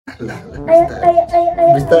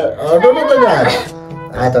बिस्तारै अटो त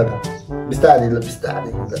हात अटो बिस्तारै ल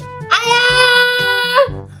बिस्तारै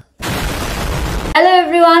Hello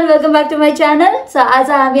everyone, welcome back to my channel. So आज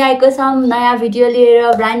हामी आएको छौं नयाँ भिडियो लिएर,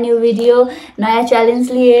 ब्रान्ड न्यू भिडियो, नयाँ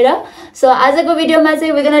च्यालेन्ज लिएर. So आजको भिडियोमा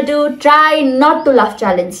चाहिँ we're gonna do try not to laugh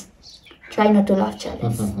challenge. Try not to laugh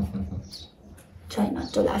challenge. Try not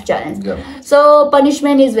to laugh challenge. So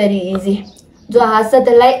punishment is very easy. जो हाँस्छ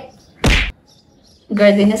त्यसलाई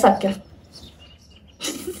गरिदिन सक्यो.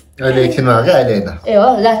 अहिले एकछिनमा हो के अहिले हैन. ए हो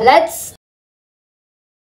ल लेट्स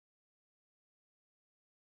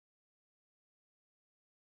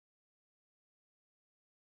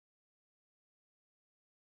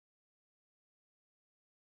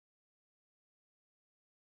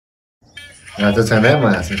आज छैन है म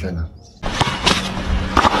हाँस्नु छैन.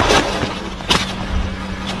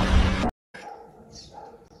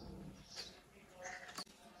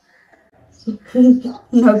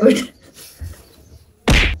 No good.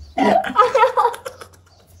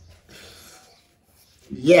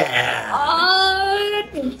 Yeah.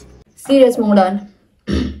 Serious mode on.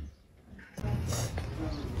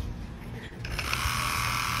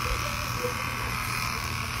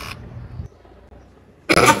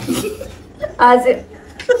 As it.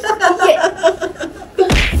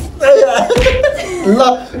 ल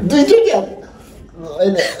दुईचोटि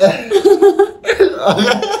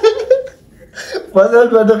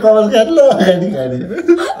पछाडिबाट कमल काट्ल अगाडि गाडी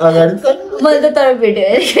अगाडि त मैले त तर भिडियो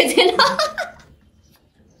हेरेको थिएन.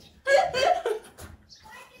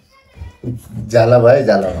 जाला भयो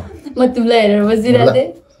जाला म तिमीलाई हेरेर बसिरहेको थिएँ.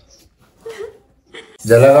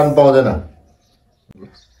 जाला गर्न पाउँदैन.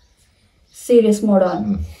 Serious mode on.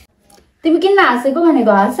 तिमी किन हाँसेको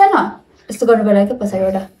भनेको हाँस न यस्तो गर्नु पर्यो क्या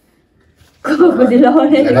पछाडिबाट खोकुदी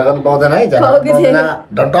लगाउने जाला गर्न पाउँदैन है जाला गर्न पाउँदैन.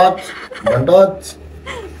 डन्ट टच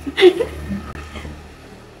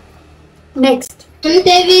नेक्स्ट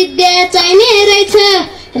अन्त्य विद्या चाहिने रहेछ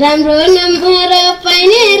राम्रो नम्बर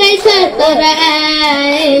पाइने रहेछ तर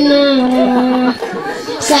आएन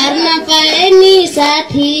सार्न पाए नि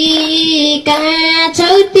साथी कहाँ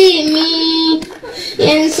छौ तिमी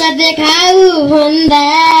एन्सर देखाऊ भन्दा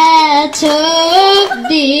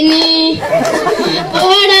छोप्दिने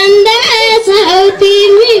पढन्दा छौ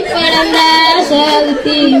तिमी पढन्दा छौ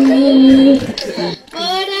तिमी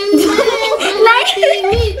पढन्दा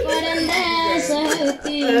तिमी पढन्दा छौ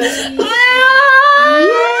तिमी.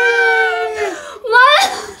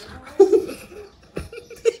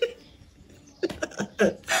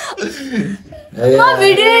 म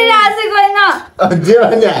भिडियो हेरेर हाँसेको होइन. जे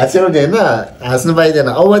भने हाँस्यो भने होइन हाँस्नु पाइँदैन.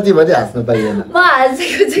 अवधि भने हाँस्नु पाइँदैन. म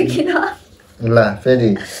हाँसेको चाहिँ किन ल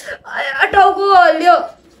फेरि टाउको हल्यो.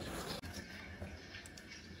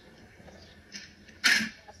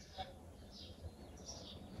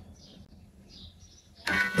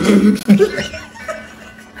 तिमी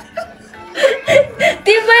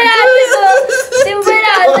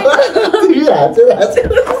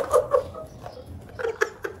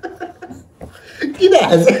किन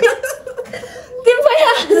हाँस्यो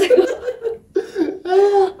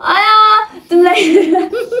आया तिमीलाई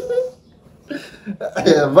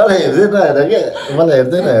मलाई हेर्दैन हेर के मलाई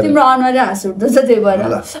हेर्दैन हेर तिम्रो अनुहारै हाँस उठ्दैछ त्यही भएर.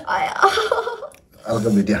 अर्को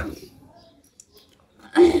भिडियो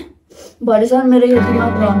भरेसम्म मेरो यो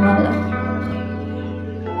दिमाग रहनु होला.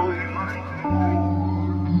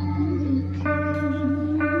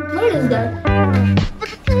 What is that?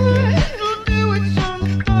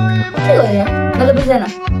 के भयो मलाई बुझेन.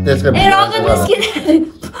 त्यसको ए रगत निस्किँदै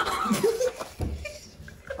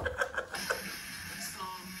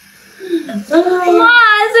म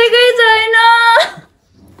हाँसेकै छैन.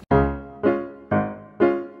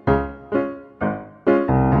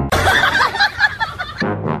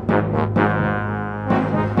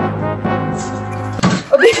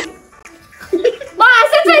 म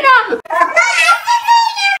हाँसेको छैन.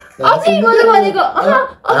 अझै मैले भनेको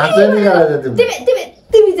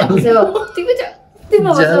तिमी चाहिँ हाँस्यौ. तिमी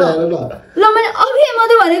ल मैले अघि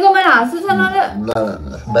मात्रै भनेको मैले हाँस्छु छैन ल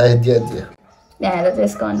यहाँ हेर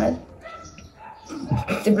त्यसको अनुहार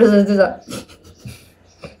तिम्रो जस्तो छ.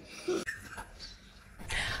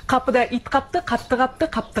 Kapıda it kaptı, kaptı.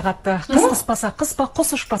 Kız kıspasa, kıspa,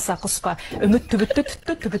 kos uçpasa, kuspa. Ümit tübüttü,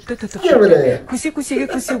 tüttü. Kusi kusiye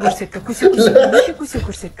kusi görsetti, kusi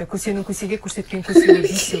görsetti. Kusinin kusiye görsetken kusini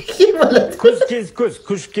bisi. Kuş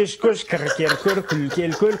keş kuş, kırker kör,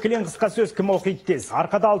 külkel kör, kilen kısqa söz kim okuyup tez.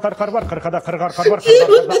 Arkada altar kar var, kırkada kırgar kar var,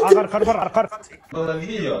 kırkada agar kar var, arkar.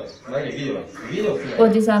 Видео.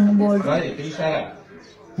 What is on the board? Смотри, три шара.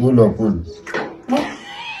 Пул.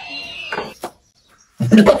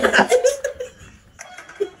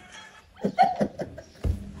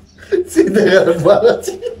 सीधे घर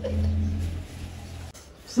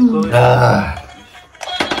यो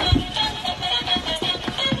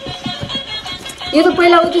त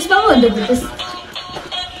पहिला त्यसमा पो हुन्थ्यो त्यस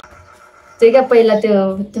त्यो क्या पहिला त्यो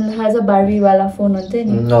तिमीलाई थाहा छ बार्बीवाला फोन हुन्थ्यो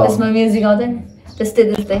नि त्यसमा म्युजिक आउँथ्यो नि त्यस्तै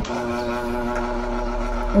त्यस्तै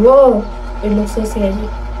वो इट लुक्स सो स्केरी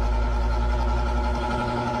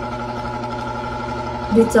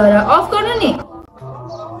बिचरा अफ गर्नु नि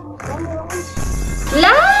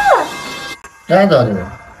ला कहाँ धर्यो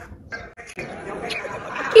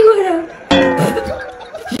के गर्यो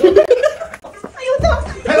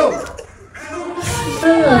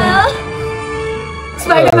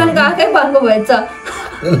स्पाइडरम्यानको आँखै भएको भएछ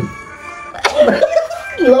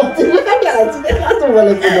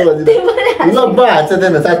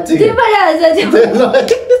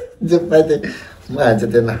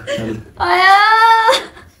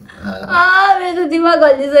मेरो दिमाग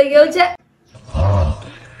हल्लिसक्यो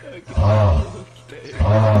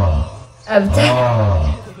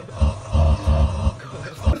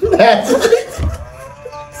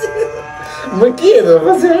म के हेरेर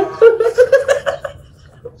बसेँ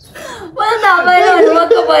मलाई थाहा भएन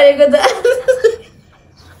हुनुभएको परेको त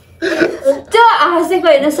त्यो हाँसेको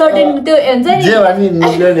होइन सर्टेन त्यो हुन्छ नि जे भने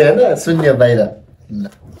निक्ल्यो नि होइन शून्य बाहिर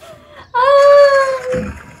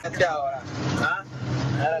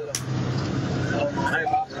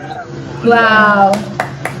वाउ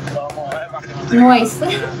नाइस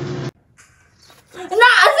न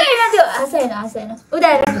हाँसेन त्यो हाँसेन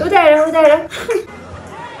उदाएर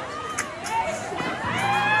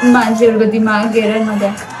मान्छेहरूको दिमाग हेर न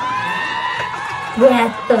त्यहाँ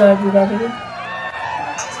त गरिदिँदाखेरि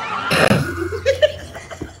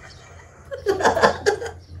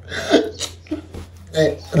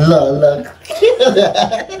ल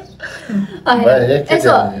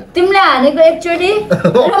यसो तिमीले हानेको एकचोटि र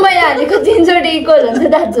मैले हानेको 3 चोटि इक्वल हुन्छ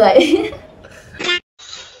दाजु है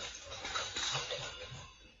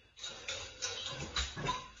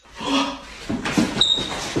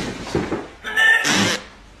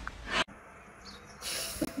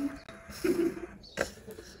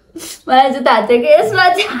मलाई जुत्ता हातेको यसमा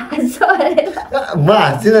चाहिँ हाँस म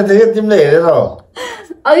हाँसिन थिएँ कि तिमीले हेरेर हो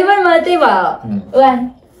अघि पनि मलाई त्यही भयो 1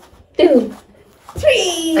 2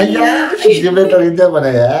 3 तिमीले त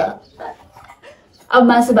भने अब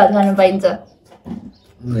मासु भात खानु पाइन्छ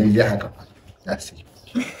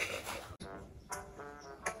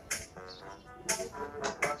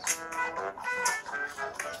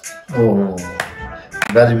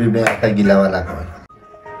गरिबी में आटा गिलावाला को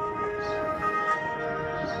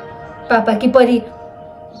पापा की परी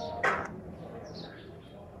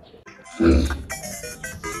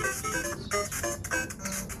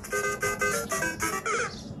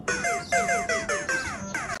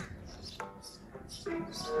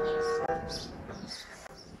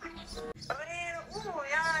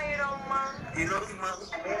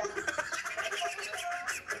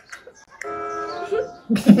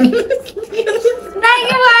नहीं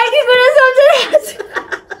के बाहर की कुछ सोच रहे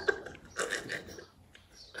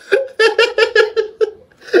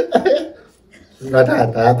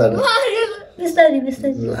आता बिस्तारी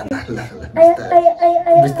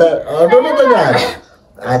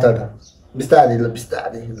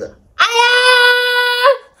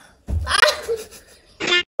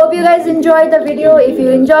Hope you guys enjoyed the video. If you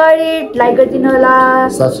enjoyed it, like gardinu hola,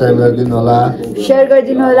 subscribe gardinu hola, share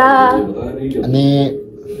gardinu hola, अनि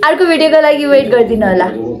अर्को भिडियोको लागि वेट गर्दिनु होला.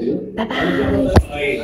 Bye bye.